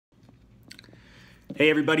Hey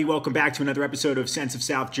everybody, welcome back to another episode of Scents of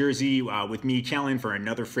South Jersey with me, Kellen, for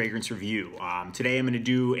another fragrance review. Today I'm going to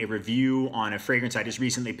do a review on a fragrance I just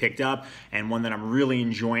recently picked up and one that I'm really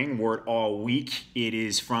enjoying, wore it all week. It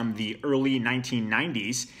is from the early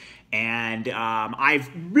 1990s. And I've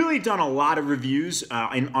really done a lot of reviews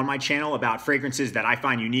on my channel about fragrances that I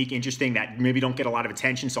find unique, interesting, that maybe don't get a lot of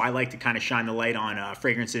attention. So I like to kind of shine the light on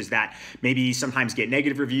fragrances that maybe sometimes get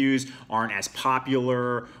negative reviews, aren't as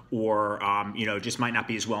popular, or just might not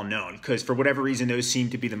be as well known. Because for whatever reason, those seem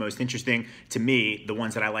to be the most interesting to me, the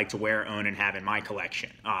ones that I like to wear, own, and have in my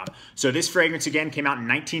collection. So this fragrance, again, came out in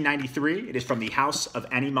 1993. It is from the House of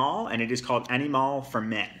Animal, and it is called Animal for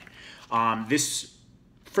Men. This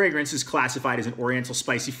fragrance is classified as an Oriental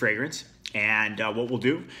Spicy fragrance. And what we'll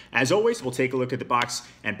do, as always, we'll take a look at the box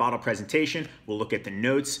and bottle presentation. We'll look at the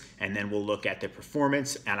notes, and then we'll look at the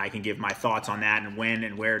performance. And I can give my thoughts on that and when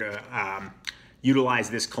and where to utilize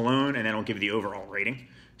this cologne, and then I'll give the overall rating.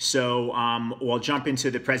 So we'll jump into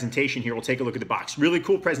the presentation here. We'll take a look at the box. Really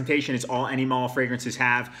cool presentation. It's all Animal fragrances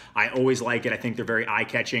have. I always like it. I think they're very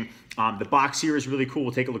eye-catching. The box here is really cool.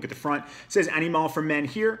 We'll take a look at the front. It says Animal for Men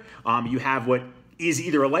here. You have what is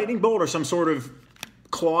either a lightning bolt or some sort of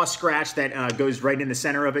claw scratch that goes right in the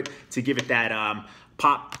center of it to give it that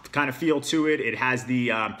pop kind of feel to it. It has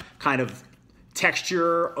the kind of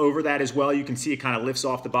texture over that as well. You can see it kind of lifts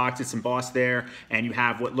off the box. It's embossed there, and you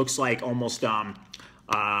have what looks like almost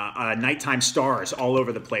nighttime stars all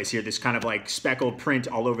over the place here. This kind of like speckled print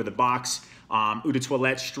all over the box. Eau de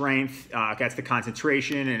toilette strength, that's the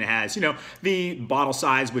concentration, and it has, the bottle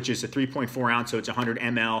size, which is a 3.4 ounce, so it's 100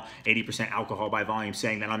 ml, 80% alcohol by volume,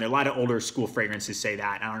 saying that on there. A lot of older school fragrances say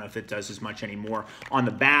that. I don't know if it does as much anymore. On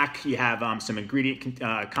the back, you have some ingredient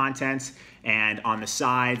contents, and on the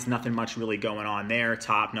sides, nothing much really going on there.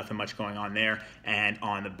 Top, nothing much going on there. And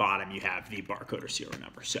on the bottom, you have the barcode or serial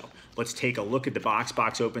number. So let's take a look at the box.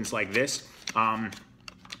 Box opens like this.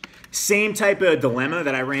 Same type of dilemma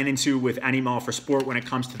that I ran into with Animal for Sport when it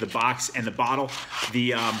comes to the box and the bottle.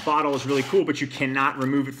 The bottle is really cool, but you cannot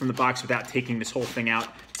remove it from the box without taking this whole thing out.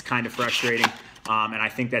 It's kind of frustrating, and I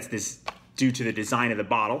think that's due to the design of the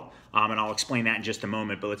bottle. And I'll explain that in just a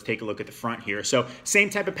moment, but let's take a look at the front here. So same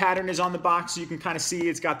type of pattern is on the box. You can kind of see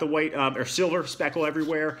it's got the white or silver speckle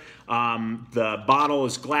everywhere. The bottle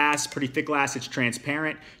is glass, pretty thick glass. It's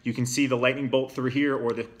transparent. You can see the lightning bolt through here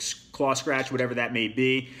or the claw scratch, whatever that may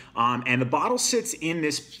be. And the bottle sits in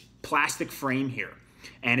this plastic frame here.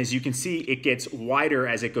 And as you can see, it gets wider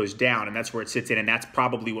as it goes down, and that's where it sits in, and that's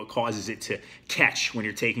probably what causes it to catch when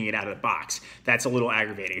you're taking it out of the box. That's a little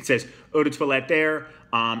aggravating. It says Eau de Toilette there,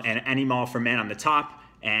 and Animal for Men on the top,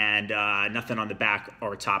 and nothing on the back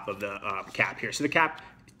or top of the cap here. So the cap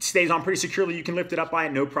stays on pretty securely. You can lift it up by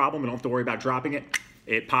it, no problem. You don't have to worry about dropping it.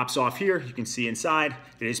 It pops off here. You can see inside.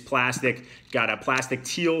 It is plastic. Got a plastic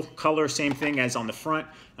teal color, same thing as on the front.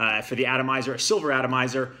 For the atomizer, a silver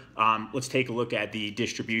atomizer. Let's take a look at the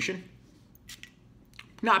distribution.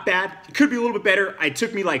 Not bad. It could be a little bit better. It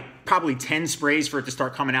took me like probably 10 sprays for it to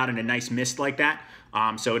start coming out in a nice mist like that.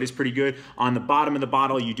 So it is pretty good. On the bottom of the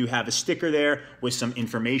bottle, you do have a sticker there with some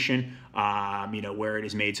information, where it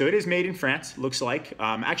is made. So it is made in France, looks like.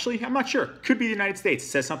 Actually, I'm not sure. Could be the United States. It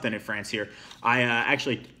says something in France here. I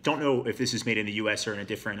actually don't know if this is made in the US or in a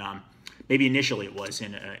different, maybe initially it was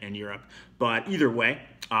in Europe. But either way,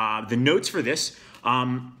 the notes for this,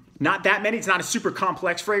 not that many. It's not a super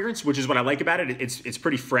complex fragrance, which is what I like about it. It's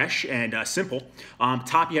pretty fresh and simple.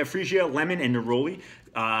 Top, you have freesia, lemon, and neroli.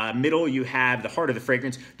 Middle, you have the heart of the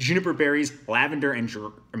fragrance, juniper berries, lavender, and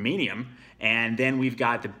geranium. And then we've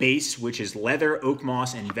got the base, which is leather, oak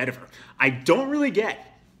moss, and vetiver. I don't really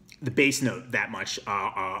get the base note that much,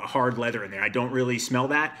 hard leather in there. I don't really smell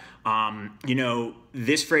that.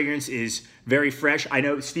 This fragrance is very fresh. I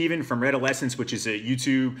know Steven from Red Essence, which is a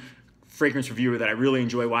YouTube fragrance reviewer that I really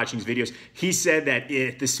enjoy watching his videos. He said that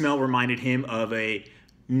the smell reminded him of a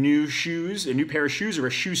new pair of shoes or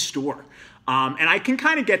a shoe store. And I can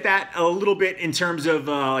kind of get that a little bit in terms of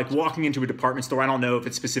like walking into a department store. I don't know if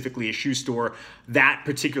it's specifically a shoe store. That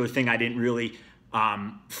particular thing I didn't really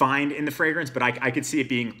find in the fragrance, but I could see it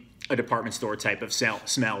being a department store type of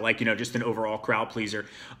smell, like, just an overall crowd pleaser.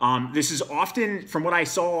 This is often, from what I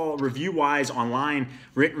saw review-wise online,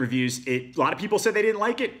 written reviews, a lot of people said they didn't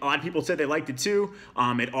like it. A lot of people said they liked it too.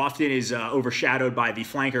 It often is overshadowed by the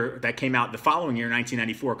flanker that came out the following year,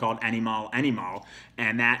 1994, called Animal,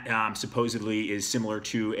 and that supposedly is similar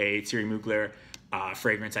to a Thierry Mugler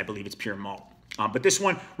fragrance. I believe it's pure malt. But this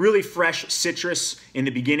one, really fresh citrus in the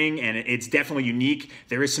beginning, and it's definitely unique.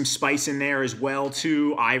 There is some spice in there as well,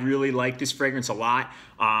 too. I really like this fragrance a lot.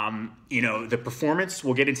 The performance,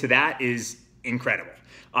 we'll get into that, is incredible.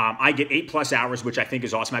 I get 8+ hours, which I think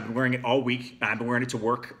is awesome. I've been wearing it all week. I've been wearing it to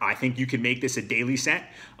work. I think you could make this a daily scent.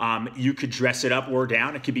 You could dress it up or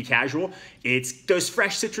down. It could be casual. It's those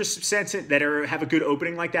fresh citrus scents that have a good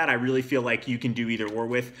opening like that. I really feel like you can do either or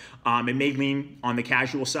with. It may lean on the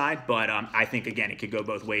casual side, but I think, again, it could go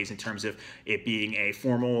both ways in terms of it being a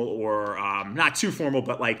formal or not too formal,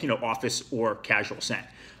 but like, office or casual scent.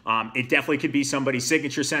 It definitely could be somebody's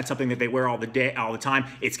signature scent, something that they wear all the time.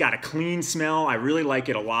 It's got a clean smell. I really like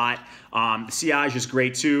it a lot. The sillage is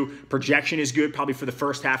great too. Projection is good, probably for the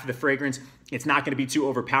first half of the fragrance. It's not going to be too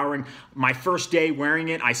overpowering. My first day wearing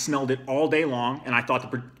it, I smelled it all day long, and I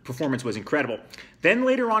thought the performance was incredible. Then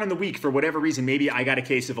later on in the week, for whatever reason, maybe I got a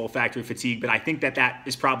case of olfactory fatigue, but I think that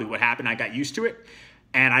is probably what happened. I got used to it.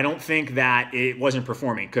 And I don't think that it wasn't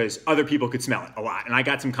performing because other people could smell it a lot. And I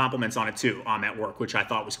got some compliments on it too at work, which I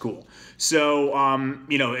thought was cool. So,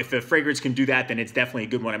 if a fragrance can do that, then it's definitely a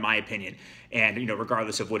good one in my opinion. And,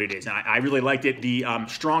 regardless of what it is. And I really liked it. The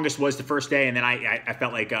strongest was the first day, and then I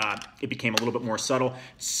felt like it became a little bit more subtle.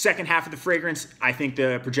 Second half of the fragrance, I think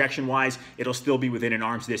the projection-wise, it'll still be within an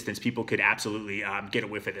arm's distance. People could absolutely get a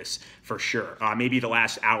whiff of this for sure. Maybe the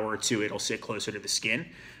last hour or two, it'll sit closer to the skin.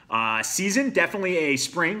 Season, definitely a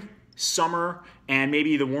spring, summer, and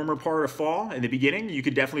maybe the warmer part of fall in the beginning. You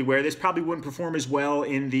could definitely wear this. Probably wouldn't perform as well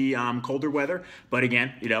in the colder weather, but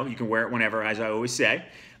again, you can wear it whenever, as I always say.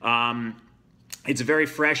 It's a very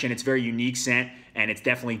fresh and it's very unique scent, and it's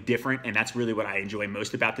definitely different, and that's really what I enjoy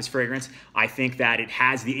most about this fragrance. I think that it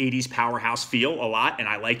has the 80s powerhouse feel a lot, and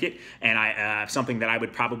I like it, and something that I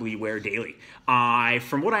would probably wear daily.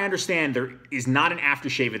 From what I understand, there is not an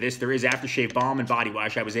aftershave of this. There is aftershave balm and body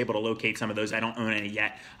wash. I was able to locate some of those. I don't own any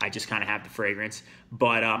yet. I just kind of have the fragrance,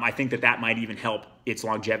 but I think that might even help its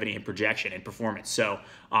longevity and projection and performance. So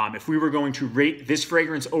if we were going to rate this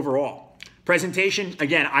fragrance overall, presentation,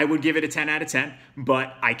 again, I would give it a 10 out of 10,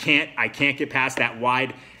 but I can't get past that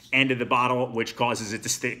wide end of the bottle, which causes it to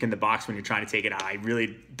stick in the box when you're trying to take it out. I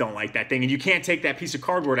really don't like that thing. And you can't take that piece of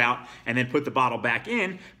cardboard out and then put the bottle back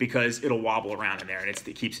in because it'll wobble around in there, and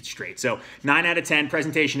it keeps it straight. So 9 out of 10.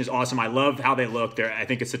 Presentation is awesome. I love how they look. I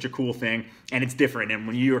think it's such a cool thing, and it's different. And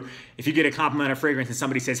if you get a compliment on a fragrance and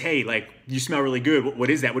somebody says, hey, like, you smell really good. What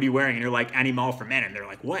is that? What are you wearing? And you're like, Animal For Men. And they're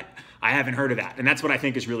like, what? I haven't heard of that. And that's what I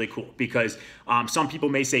think is really cool, because some people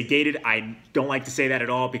may say dated. I don't like to say that at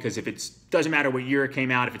all, because if it doesn't matter what year it came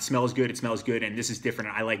out, if it smells good, it smells good. And this is different.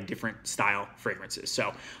 I like different style fragrances.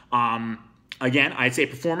 So again, I'd say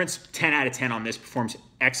performance, 10 out of 10 on this. Performs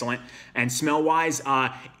excellent. And smell-wise,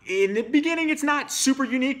 in the beginning, it's not super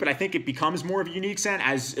unique, but I think it becomes more of a unique scent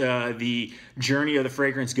as the journey of the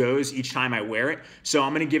fragrance goes each time I wear it. So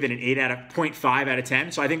I'm going to give it an 0.5 out of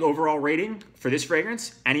 10. So I think overall rating for this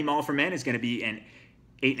fragrance, Animal For Men, is going to be an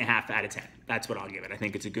 8.5 out of 10. That's what I'll give it. I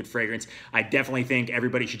think it's a good fragrance. I definitely think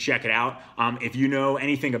everybody should check it out. If you know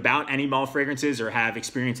anything about Animal fragrances or have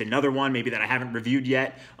experienced another one, maybe that I haven't reviewed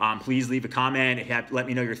yet, please leave a comment. Let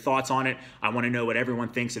me know your thoughts on it. I want to know what everyone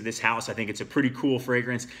thinks of this house. I think it's a pretty cool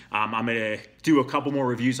fragrance. I'm going to do a couple more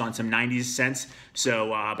reviews on some 90s scents,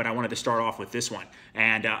 but I wanted to start off with this one.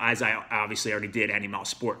 And as I obviously already did, Animal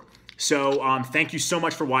Sport. So thank you so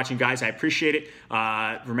much for watching, guys. I appreciate it.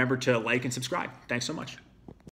 Remember to like and subscribe. Thanks so much.